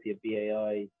sure. It might be a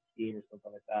BAI scheme or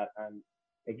something like that. And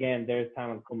again, there's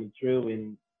talent coming through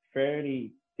in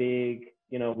fairly big,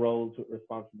 you know, roles with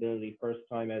responsibility, first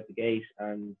time out the gate,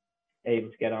 and able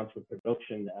to get onto a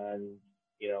production, and,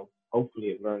 you know, hopefully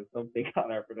it learns something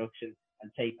on our production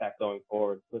and take that going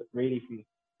forward. But really,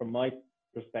 from my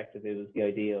perspective, it was the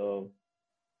idea of,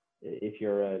 if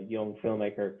you're a young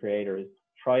filmmaker or creator, is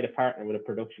try to partner with a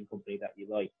production company that you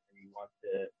like, and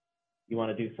you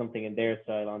want to do something in their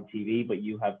style on TV, but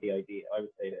you have the idea. I would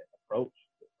say the approach.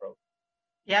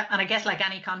 Yeah, and I guess like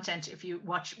any content, if you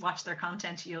watch their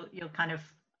content, you'll kind of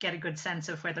get a good sense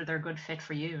of whether they're a good fit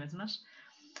for you, isn't it?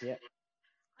 Yeah.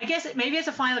 I guess maybe as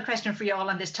a final question for you all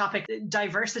on this topic,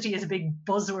 diversity is a big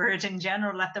buzzword in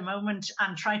general at the moment,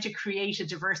 and trying to create a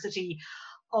diversity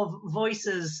of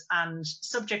voices and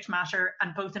subject matter,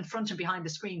 and both in front and behind the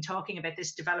screen, talking about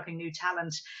this developing new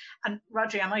talent. And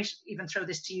Rodri, I might even throw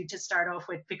this to you to start off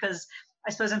with, because I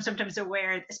suppose I'm sometimes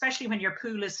aware, especially when your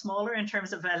pool is smaller in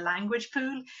terms of a language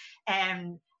pool,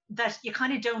 that you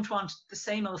kind of don't want the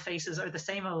same old faces or the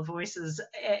same old voices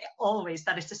always,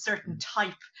 that it's a certain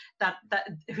type that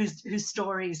whose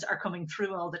stories are coming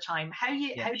through all the time. How do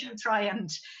you try and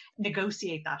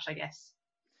negotiate that, I guess?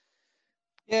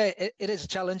 Yeah, it is a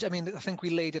challenge. I mean, I think we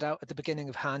laid it out at the beginning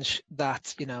of Hansh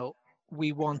that, you know,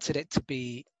 we wanted it to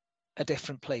be a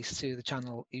different place to the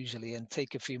channel usually, and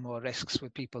take a few more risks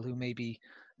with people who maybe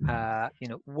you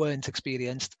know, weren't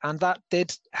experienced, and that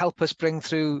did help us bring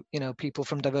through, you know, people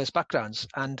from diverse backgrounds.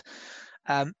 And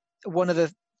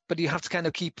but you have to kind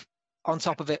of keep on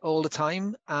top of it all the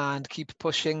time, and keep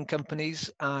pushing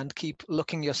companies, and keep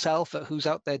looking yourself at who's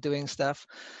out there doing stuff.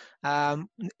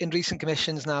 In recent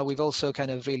commissions now, we've also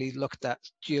kind of really looked at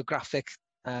geographic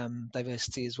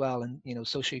diversity as well, and, you know,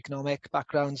 socioeconomic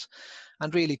backgrounds,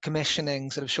 and really commissioning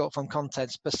sort of short form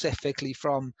content specifically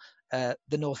from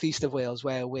the northeast of Wales,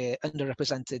 where we're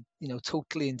underrepresented, you know,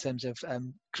 totally in terms of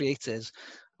creators.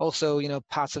 Also, you know,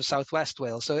 parts of southwest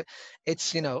Wales. So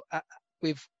it's, you know,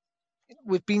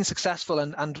 we've been successful,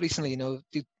 and recently, you know,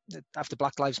 after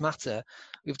Black Lives Matter,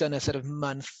 we've done a sort of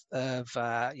month of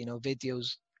you know,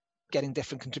 videos, getting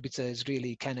different contributors,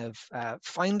 really kind of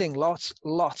finding lots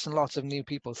and lots of new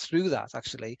people through that,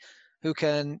 actually, who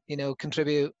can, you know,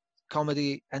 contribute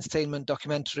comedy, entertainment,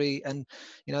 documentary, and,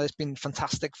 you know, it's been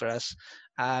fantastic for us.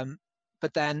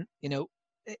 But then, you know,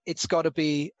 it's got to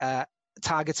be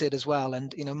targeted as well.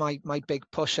 And, you know, my big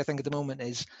push, I think, at the moment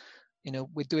is, you know,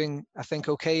 we're doing, I think,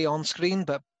 okay on screen,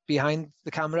 but behind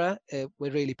the camera,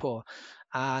 we're really poor,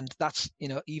 and that's, you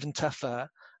know, even tougher.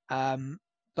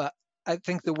 But I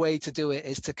think the way to do it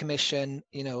is to commission,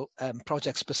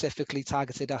 projects specifically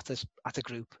targeted at a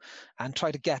group, and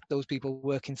try to get those people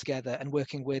working together and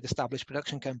working with established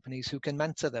production companies who can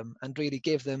mentor them and really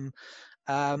give them,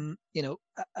 the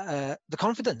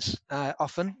confidence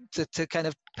often to kind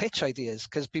of pitch ideas,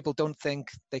 because people don't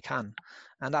think they can,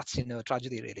 and that's a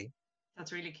tragedy, really.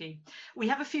 That's really key. We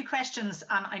have a few questions,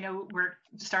 and I know we're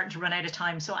starting to run out of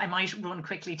time, so I might run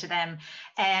quickly to them.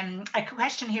 A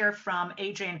question here from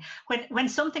Adrian. When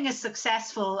something is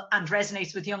successful and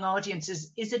resonates with young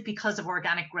audiences, is it because of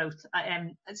organic growth?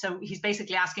 So he's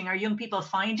basically asking, are young people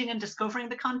finding and discovering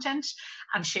the content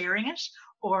and sharing it,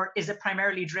 or is it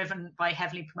primarily driven by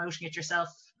heavily promoting it yourself?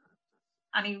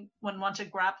 Anyone want to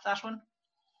grab that one?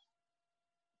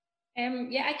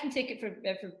 Yeah, I can take it for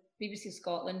BBC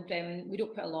Scotland. We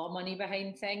don't put a lot of money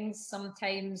behind things.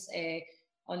 Sometimes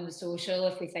on the social,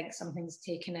 if we think something's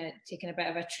taken a bit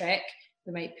of a trick,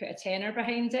 we might put a tenner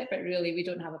behind it, but really we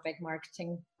don't have a big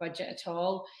marketing budget at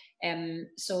all.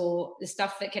 So the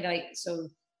stuff that so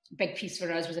big piece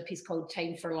for us was a piece called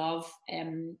Time for Love,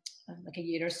 like a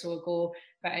year or so ago,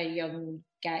 but a young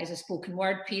guy, is a spoken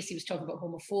word piece. He was talking about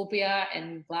homophobia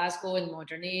in Glasgow in the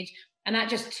modern age. And that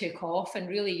just took off, and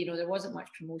really, there wasn't much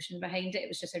promotion behind it. It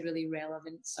was just a really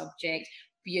relevant subject,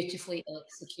 beautifully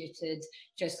executed,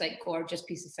 just like gorgeous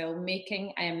piece of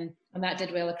filmmaking. And that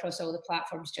did well across all the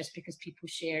platforms just because people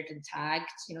shared and tagged,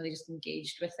 they just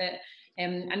engaged with it.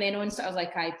 And then on sort of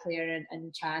like iPlayer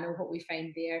and channel, what we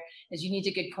find there is you need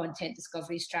a good content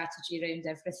discovery strategy around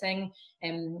everything.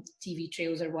 TV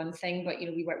trails are one thing, but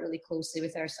we work really closely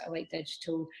with our sort of like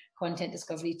digital content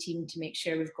discovery team to make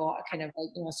sure we've got a kind of like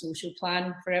a social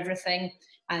plan for everything.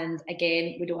 And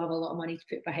again, we don't have a lot of money to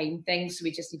put behind things, so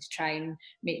we just need to try and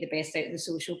make the best out of the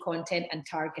social content and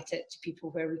target it to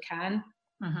people where we can.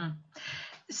 Mm-hmm.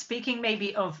 Speaking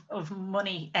maybe of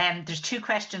money, there's two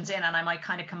questions in, and I might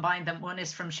kind of combine them. One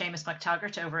is from Seamus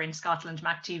McTaggart over in Scotland,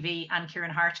 MacTV, and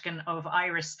Kieran Hartigan of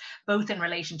Iris, both in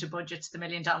relation to budgets, the $1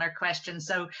 million question.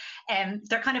 So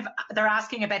they're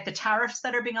asking about the tariffs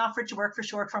that are being offered to work for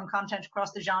short form content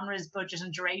across the genres, budget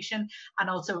and duration, and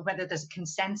also whether there's a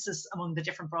consensus among the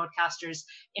different broadcasters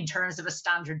in terms of a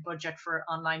standard budget for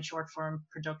online short form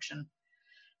production.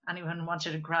 Anyone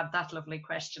wanted to grab that lovely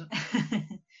question?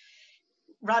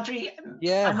 Rodri,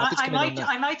 yeah,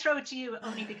 I might throw it to you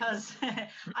only because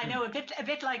I know a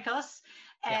bit like us.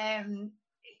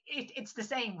 It's the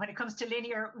same when it comes to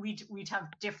linear. We'd have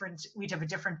a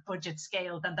different budget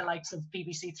scale than the likes of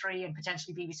BBC Three and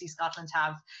potentially BBC Scotland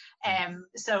have.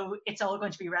 So it's all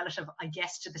going to be relative, I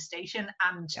guess, to the station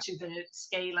and to the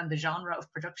scale and the genre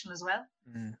of production as well.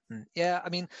 Mm-hmm. Yeah, I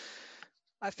mean,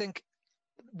 I think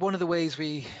one of the ways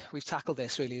we've tackled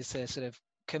this really is to sort of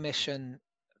commission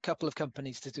couple of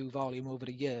companies to do volume over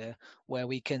a year, where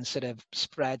we can sort of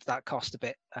spread that cost a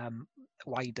bit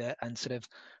wider and sort of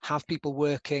have people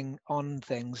working on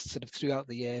things sort of throughout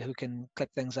the year who can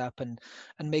clip things up and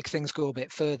make things go a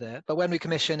bit further. But when we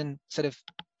commission and sort of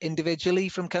individually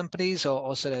from companies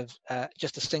or sort of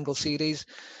just a single series,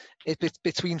 it's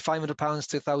between £500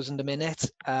 to £1,000 a minute,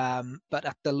 but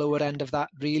at the lower end of that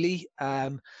really.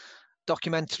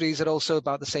 Documentaries are also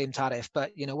about the same tariff,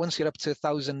 but once you're up to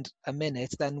 £1,000 a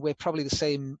minute, then we're probably the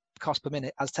same cost per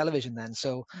minute as television then.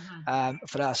 So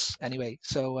for us anyway,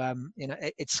 so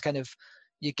it's kind of,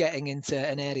 you're getting into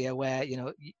an area where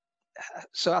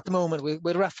so at the moment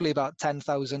we're roughly about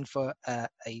 10,000 for a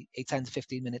 10 to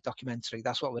 15 minute documentary.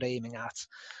 That's what we're aiming at.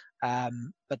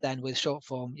 But then with short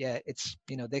form, it's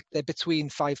they're between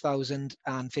 5,000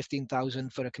 and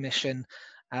 15,000 for a commission,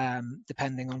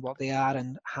 depending on what they are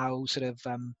and how sort of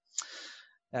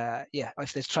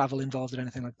if there's travel involved or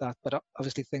anything like that. But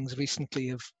obviously things recently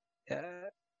have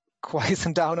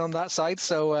quietened down on that side.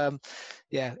 So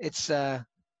it's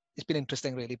been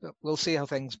interesting really, but we'll see how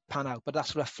things pan out. But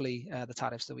that's roughly the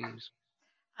tariffs that we use.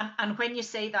 And when you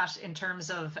say that in terms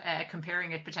of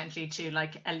comparing it potentially to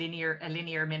like a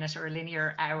linear minute or a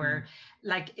linear hour,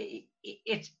 like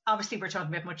it obviously we're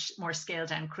talking about much more scaled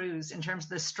down crews in terms of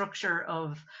the structure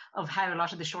of how a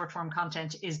lot of the short form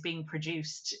content is being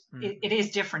produced. It is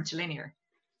different to linear.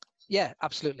 Yeah,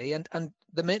 absolutely. And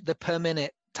the per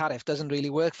minute tariff doesn't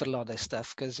really work for a lot of this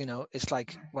stuff, because it's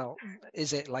like, well,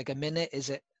 is it like a minute?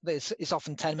 It's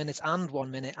often 10 minutes and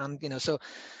 1 minute, and so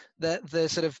the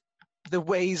sort of the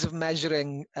ways of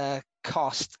measuring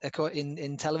cost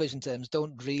in television terms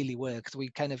don't really work. We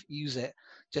kind of use it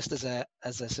just as a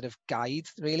sort of guide,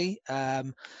 really,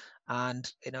 and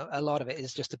a lot of it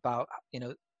is just about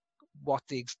what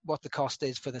the cost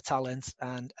is for the talent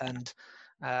and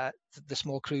the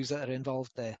small crews that are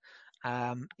involved there.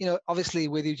 Obviously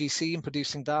with UGC and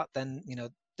producing that, then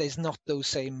there's not those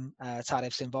same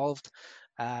tariffs involved.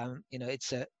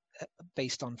 It's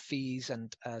based on fees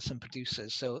and some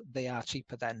producers, so they are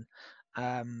cheaper then.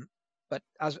 But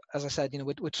as I said,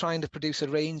 we're trying to produce a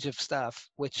range of stuff,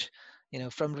 which,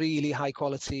 from really high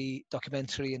quality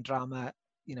documentary and drama,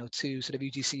 to sort of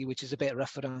UGC, which is a bit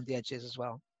rough around the edges as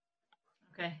well.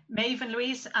 Okay, Maeve and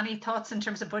Louise, any thoughts in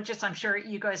terms of budgets? I'm sure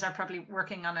you guys are probably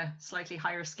working on a slightly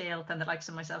higher scale than the likes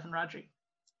of myself and Rodri.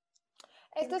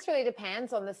 It just really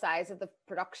depends on the size of the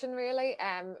production, really.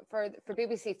 For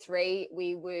BBC Three,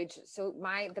 we would, so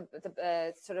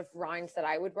the sort of rounds that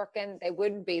I would work in, they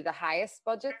wouldn't be the highest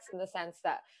budgets, in the sense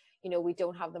that, we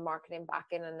don't have the marketing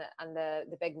backing and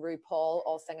the big RuPaul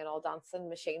all singing, all dancing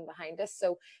machine behind us.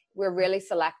 So we're really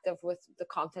selective with the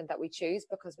content that we choose,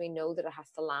 because we know that it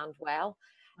has to land well.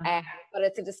 But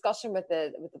it's a discussion with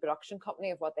the production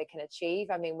company of what they can achieve.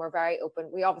 I mean, we're very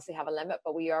open. We obviously have a limit,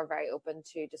 but we are very open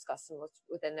to discussing what's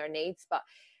within their needs. But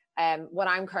what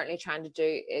I'm currently trying to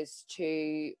do is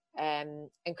to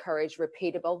encourage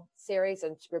repeatable series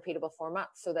and repeatable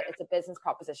formats, so that it's a business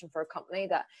proposition for a company,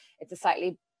 that it's a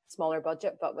slightly smaller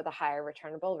budget but with a higher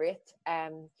returnable rate.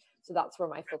 So that's where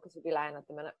my focus would be lying at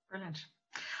the minute. Brilliant.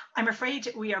 I'm afraid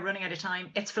we are running out of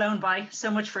time. It's flown by. So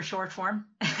much for short form.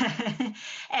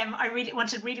 I really want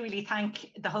to really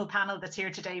thank the whole panel that's here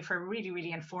today for a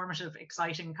really informative,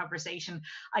 exciting conversation.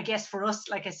 I guess for us,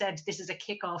 like I said, this is a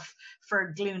kickoff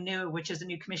for Glún Nua, which is a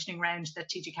new commissioning round that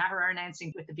TG Ceathair are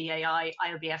announcing with the BAI,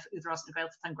 ILBF, Údarás na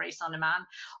Gaeltacht and Grace on Demand.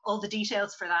 All the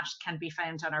details for that can be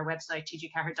found on our website,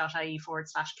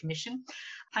 tgceathair.ie/commission.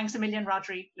 Thanks a million,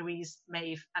 Rodri, Louise,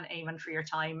 Maeve and Eamon, for your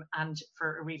time and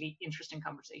for a really interesting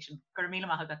conversation.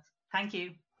 Thank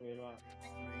you. 3,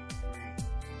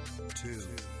 2,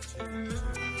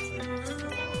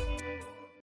 1.